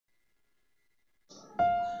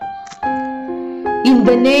In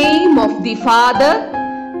the name of the Father,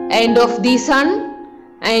 and of the Son,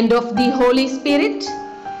 and of the Holy Spirit.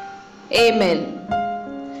 Amen.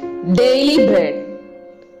 Daily Bread,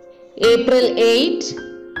 April 8,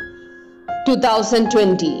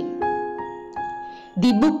 2020.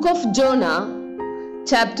 The book of Jonah,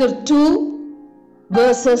 chapter 2,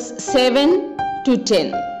 verses 7 to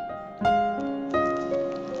 10.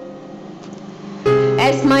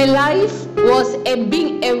 As my life was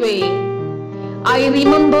ebbing away, I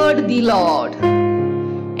remembered the Lord,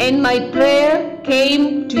 and my prayer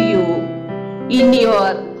came to you in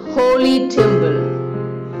your holy temple.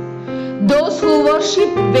 Those who worship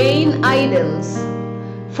vain idols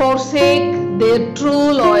forsake their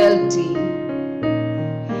true loyalty.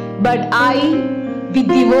 But I, with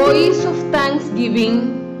the voice of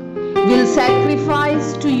thanksgiving, will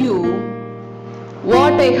sacrifice to you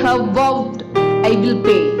what I have vowed I will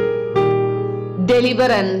pay.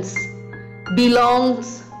 Deliverance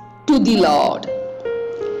belongs to the Lord.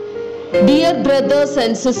 Dear brothers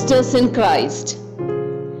and sisters in Christ,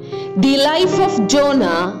 the life of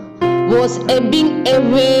Jonah was ebbing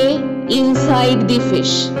away inside the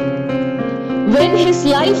fish. When his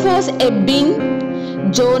life was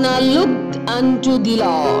ebbing, Jonah looked unto the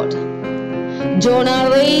Lord. Jonah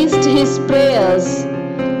raised his prayers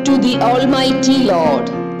to the Almighty Lord.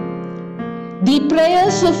 The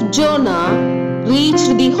prayers of Jonah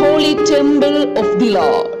reached the holy temple of the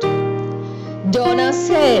Lord. Jonah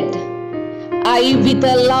said, I with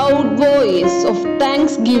a loud voice of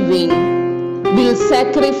thanksgiving will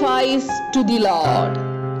sacrifice to the Lord.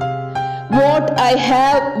 What I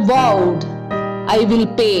have vowed I will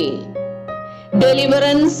pay.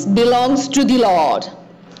 Deliverance belongs to the Lord.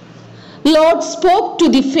 Lord spoke to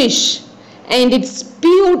the fish, and it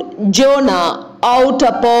spewed Jonah out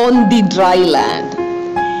upon the dry land.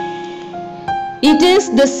 It is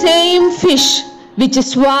the same fish which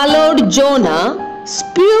swallowed Jonah,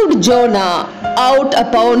 spewed Jonah out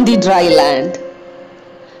upon the dry land.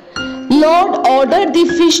 Lord ordered the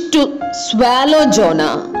fish to swallow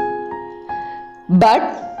Jonah. But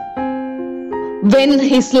when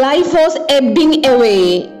his life was ebbing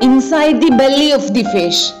away inside the belly of the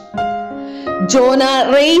fish,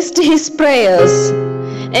 Jonah raised his prayers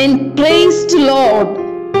and praised Lord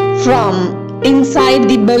from inside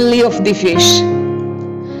the belly of the fish.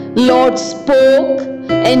 Lord spoke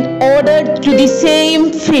and ordered to the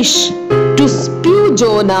same fish to spew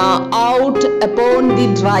Jonah out upon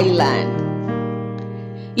the dry land.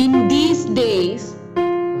 In these days,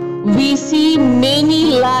 we see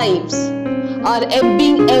many lives are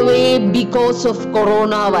ebbing away because of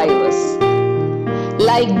coronavirus.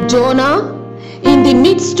 Like Jonah, in the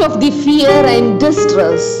midst of the fear and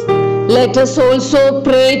distress, let us also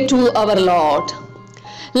pray to our Lord.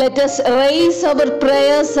 Let us raise our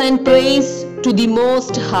prayers and praise to the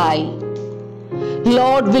Most High.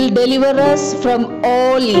 Lord will deliver us from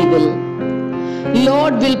all evil.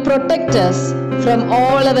 Lord will protect us from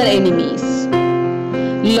all our enemies.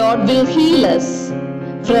 Lord will heal us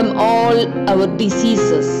from all our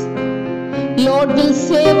diseases. Lord will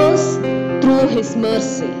save us through His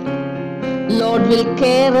mercy. Lord will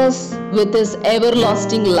care us with His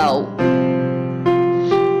everlasting love.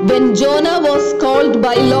 When Jonah was called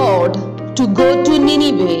by Lord to go to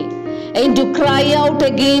Nineveh and to cry out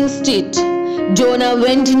against it, Jonah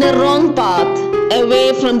went in a wrong path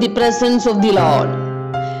away from the presence of the Lord.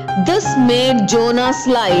 This made Jonah's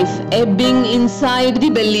life ebbing inside the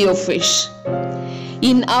belly of fish.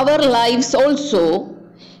 In our lives also,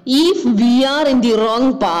 if we are in the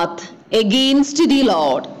wrong path against the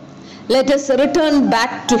Lord, let us return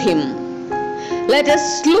back to Him. Let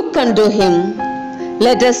us look unto Him.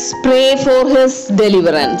 Let us pray for His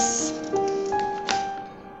deliverance.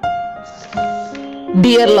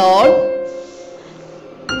 Dear Lord,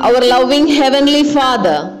 our loving Heavenly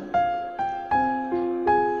Father,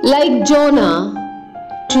 like Jonah,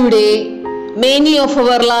 today many of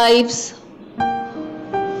our lives,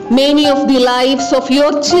 many of the lives of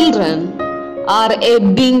your children are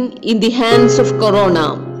ebbing in the hands of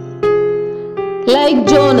Corona. Like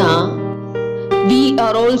Jonah, we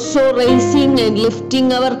are also raising and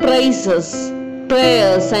lifting our praises,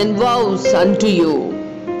 prayers and vows unto you.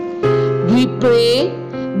 We pray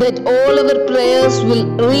that all our prayers will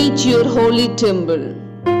reach your holy temple.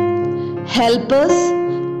 Help us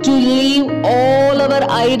to leave all our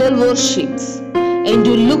idol worships and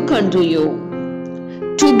to look unto you,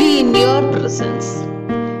 to be in your presence.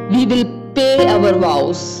 We will pay our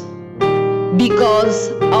vows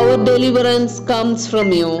because our deliverance comes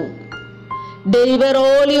from you. Deliver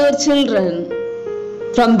all your children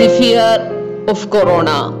from the fear of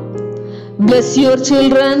Corona. Bless your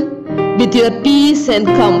children with your peace and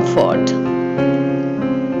comfort.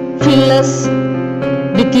 Fill us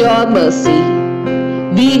with your mercy.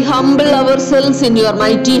 We humble ourselves in your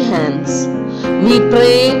mighty hands. We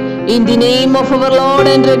pray in the name of our Lord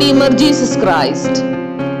and Redeemer Jesus Christ.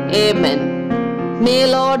 Amen. May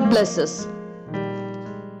Lord bless us.